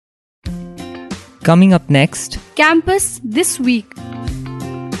Coming up next, Campus This Week.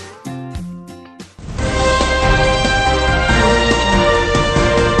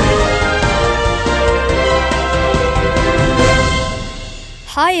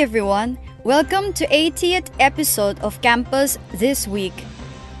 Hi everyone, welcome to 80th episode of Campus This Week.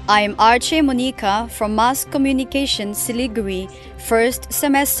 I am Arche Monica from Mass Communication Siliguri, first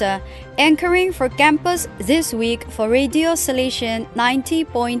semester, anchoring for Campus This Week for Radio Salesian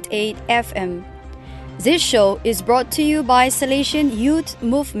 90.8 FM. This show is brought to you by Salesian Youth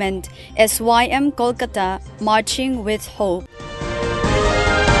Movement SYM Kolkata, Marching with Hope.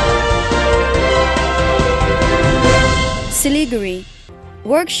 Siliguri.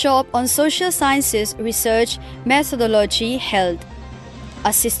 Workshop on Social Sciences Research Methodology held.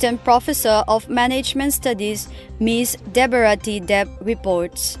 Assistant Professor of Management Studies, Ms. Deborah T. Deb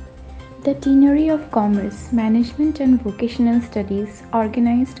reports. The Deanery of Commerce, Management and Vocational Studies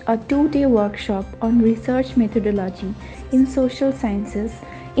organized a 2-day workshop on research methodology in social sciences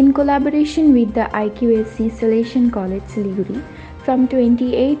in collaboration with the IQAC Salesian College Siliguri from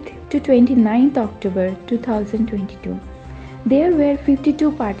 28th to 29th October 2022. There were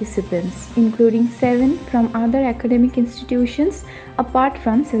 52 participants, including 7 from other academic institutions apart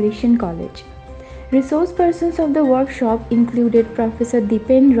from Salesian College. Resource persons of the workshop included Professor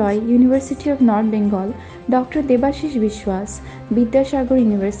Dipen Roy, University of North Bengal, Dr. Debashish Vishwas, Vidyasagar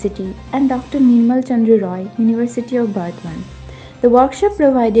University, and Dr. Nirmal Chandra Roy, University of Bardhaman. The workshop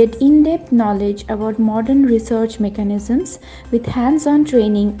provided in-depth knowledge about modern research mechanisms with hands-on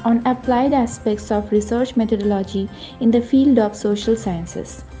training on applied aspects of research methodology in the field of social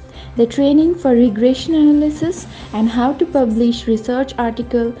sciences. The training for regression analysis and how to publish research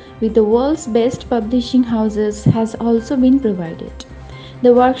article with the world's best publishing houses has also been provided.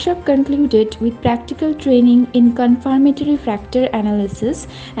 The workshop concluded with practical training in confirmatory factor analysis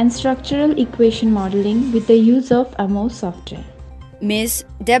and structural equation modeling with the use of AMO software. Ms.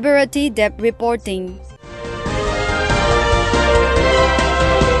 Deborah T. Deb reporting.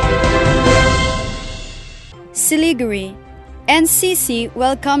 Siliguri. NCC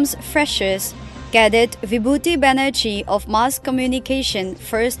welcomes freshers. Cadet Vibhuti Banerjee of Mass Communication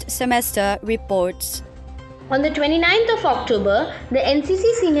first semester reports. On the 29th of October, the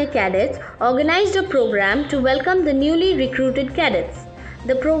NCC senior cadets organized a program to welcome the newly recruited cadets.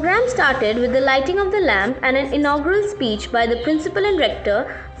 The program started with the lighting of the lamp and an inaugural speech by the Principal and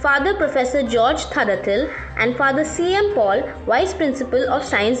Rector, Father Professor George Thadatil, and Father C.M. Paul, Vice Principal of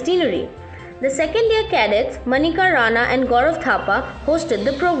Science Deanery. The second-year cadets, Manika Rana and Gaurav Thapa, hosted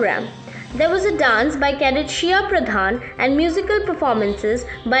the program. There was a dance by Cadet Shia Pradhan and musical performances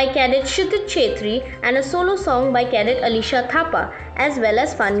by Cadet Kshitij Chetri and a solo song by Cadet Alisha Thapa, as well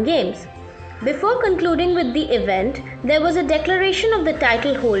as fun games. Before concluding with the event, there was a declaration of the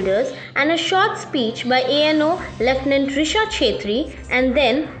title holders and a short speech by ANO Lieutenant Risha Chetri, and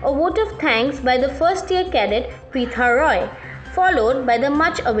then a vote of thanks by the first-year cadet Preetha Roy, followed by the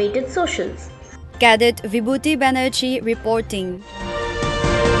much-awaited socials. Cadet Vibhuti Banerjee reporting.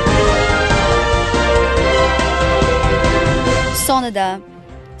 Sonada.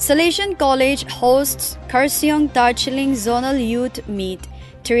 Salesian College hosts Kurseong Darjeeling Zonal Youth Meet.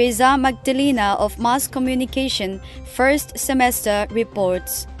 Teresa Magdalena of Mass Communication first semester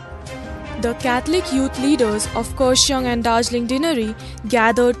reports. The Catholic youth leaders of Kurseong and Darjeeling Deanery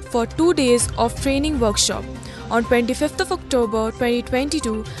gathered for 2 days of training workshop on 25th of October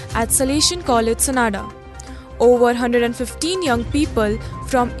 2022 at Salesian College, Sonada. Over 115 young people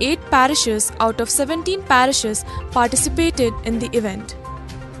from 8 parishes out of 17 parishes participated in the event.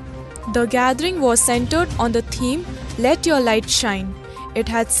 The gathering was centered on the theme Let Your Light Shine. It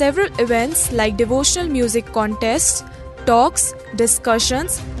had several events like devotional music contests, talks,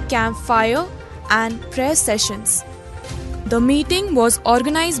 discussions, campfire, and prayer sessions. The meeting was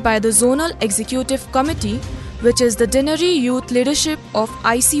organized by the Zonal Executive Committee, which is the Deanery Youth Leadership of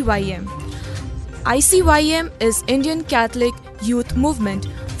ICYM. ICYM is Indian Catholic Youth Movement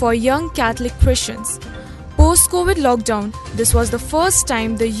for young Catholic Christians. Post-COVID lockdown, this was the first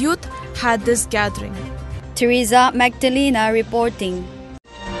time the youth had this gathering. Teresa Magdalena reporting.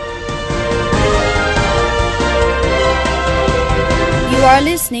 You are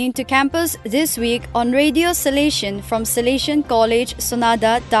listening to Campus This Week on Radio Salesian from Salesian College,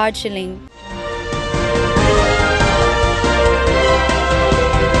 Sonada, Darjeeling.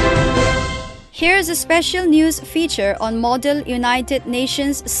 Here's a special news feature on Model United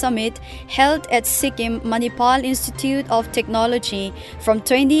Nations Summit held at Sikkim Manipal Institute of Technology from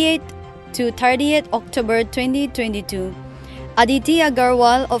 28th to 30th October 2022. Aditi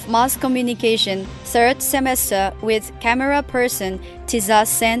Agarwal of Mass Communication, 3rd semester, with camera person Tiza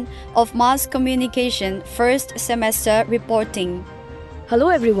Sen of Mass Communication, 1st semester, reporting. Hello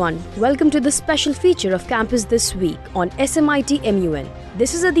everyone, welcome to the special feature of Campus This Week on SMIT MUN.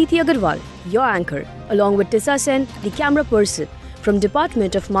 This is Aditi Agarwal, your anchor, along with Tiza Sen, the camera person from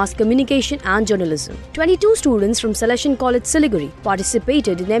Department of Mass Communication and Journalism. 22 students from Salesian College Siliguri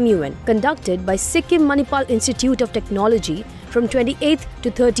participated in MUN, conducted by Sikkim Manipal Institute of Technology from 28th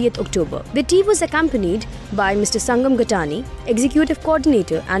to 30th October. The team was accompanied by Mr. Sangam Gatani, Executive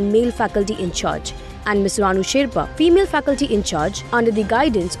Coordinator and Male Faculty in Charge, and Ms. Ranu Sherpa, Female Faculty in Charge, under the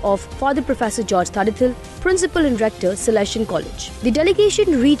guidance of Father Professor George Thadithil, Principal and Rector, Salesian College. The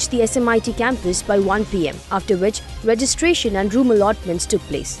delegation reached the SMIT campus by 1 p.m., after which registration and room allotments took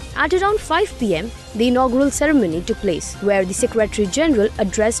place. At around 5 p.m., the inaugural ceremony took place, where the Secretary General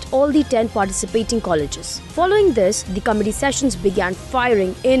addressed all the 10 participating colleges. Following this, the committee sessions began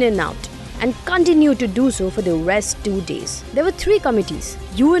firing in and out, and continued to do so for the rest 2 days. There were 3 committees: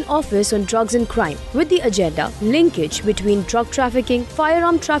 UN Office on Drugs and Crime, with the agenda linkage between drug trafficking,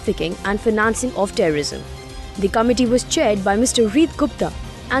 firearm trafficking and financing of terrorism. The committee was chaired by Mr. Reet Gupta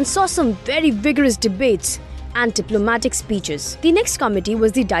and saw some very vigorous debates and diplomatic speeches. The next committee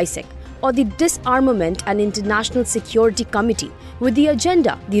was the DISEC, or the Disarmament and International Security Committee, with the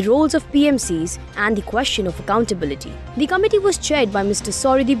agenda, the roles of PMCs and the question of accountability. The committee was chaired by Mr.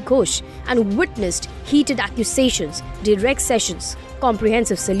 Saurideep Ghosh and witnessed heated accusations, direct sessions,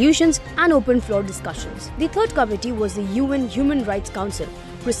 comprehensive solutions and open floor discussions. The third committee was the UN Human Rights Council,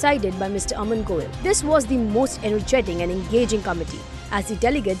 presided by Mr. Aman Goel. This was the most energetic and engaging committee, as the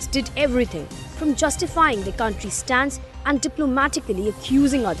delegates did everything from justifying the country's stance and diplomatically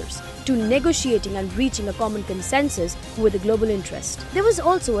accusing others, to negotiating and reaching a common consensus with the global interest. There was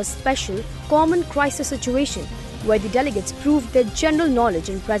also a special common crisis situation, where the delegates proved their general knowledge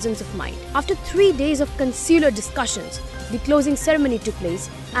and presence of mind. After 3 days of consular discussions, the closing ceremony took place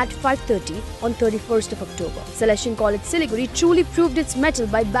at 5:30 on 31st of October. Salesian College Siliguri truly proved its mettle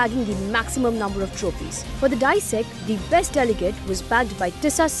by bagging the maximum number of trophies. For the DISEC, the best delegate was bagged by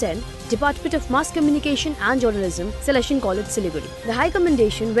Tiza Sen, Department of Mass Communication and Journalism, Salesian College Siliguri. The high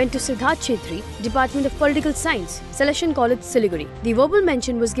commendation went to Siddharth Chetri, Department of Political Science, Salesian College Siliguri. The verbal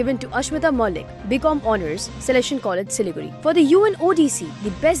mention was given to Ashmita Malik, BCom Honours, Salesian College Siliguri. For the UN ODC,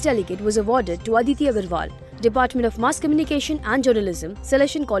 the best delegate was awarded to Aditi Agarwal, Department of Mass Communication and Journalism,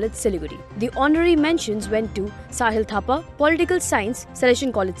 Salesian College Siliguri. The honorary mentions went to Sahil Thapa, Political Science,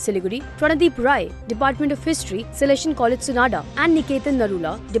 Salesian College Siliguri, Pranadeep Rai, Department of History, Salesian College Sonada, and Niketan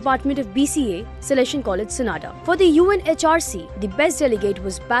Narula, Department of BCA, Salesian College Sonada. For the UNHRC, the best delegate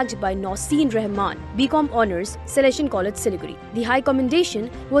was bagged by Nausin Rahman, BCom Honours, Salesian College Siliguri. The high commendation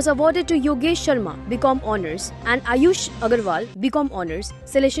was awarded to Yogesh Sharma, BCom Honours, and Ayush Agarwal, BCom Honours,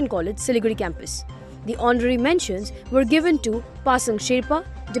 Salesian College Siliguri campus. The honorary mentions were given to Pasang Sherpa,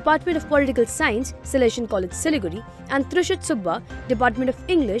 Department of Political Science, Salesian College Siliguri, and Trishit Subba, Department of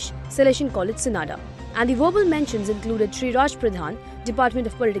English, Salesian College Sonada. And the verbal mentions included Sri Raj Pradhan, Department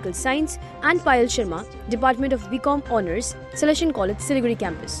of Political Science, and Payal Sharma, Department of BCom Honours, Salesian College Siliguri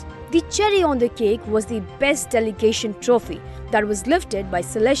campus. The cherry on the cake was the Best Delegation Trophy that was lifted by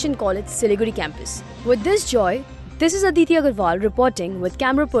Salesian College Siliguri campus. With this joy, this is Aditi Agarwal reporting with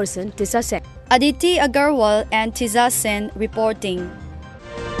camera person Tiza Sen. Aditi Agarwal and Tiza Sen reporting.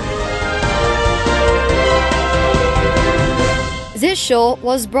 This show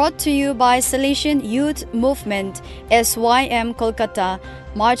was brought to you by Salesian Youth Movement, SYM Kolkata,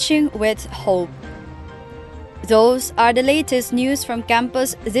 Marching with Hope. Those are the latest news from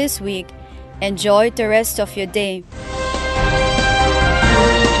campus this week. Enjoy the rest of your day.